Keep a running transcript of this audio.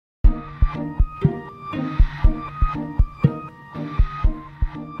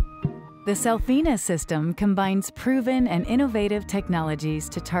The Cellfina system combines proven and innovative technologies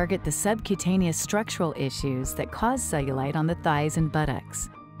to target the subcutaneous structural issues that cause cellulite on the thighs and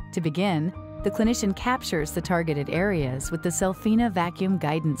buttocks. To begin, the clinician captures the targeted areas with the Cellfina vacuum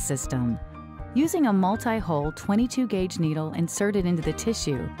guidance system. Using a multi-hole 22-gauge needle inserted into the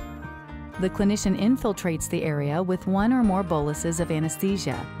tissue, the clinician infiltrates the area with one or more boluses of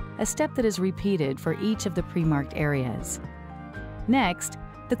anesthesia, a step that is repeated for each of the pre-marked areas. Next,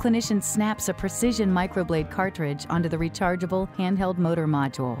 the clinician snaps a precision microblade cartridge onto the rechargeable handheld motor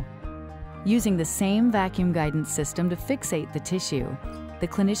module. Using the same vacuum guidance system to fixate the tissue, the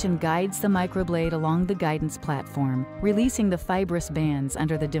clinician guides the microblade along the guidance platform, releasing the fibrous bands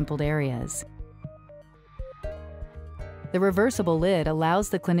under the dimpled areas. The reversible lid allows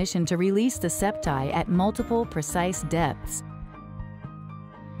the clinician to release the septi at multiple precise depths,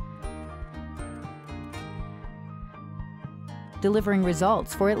 delivering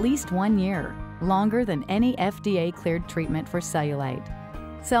results for at least 1 year, longer than any FDA-cleared treatment for cellulite.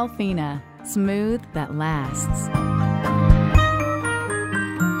 Cellfina, smooth that lasts.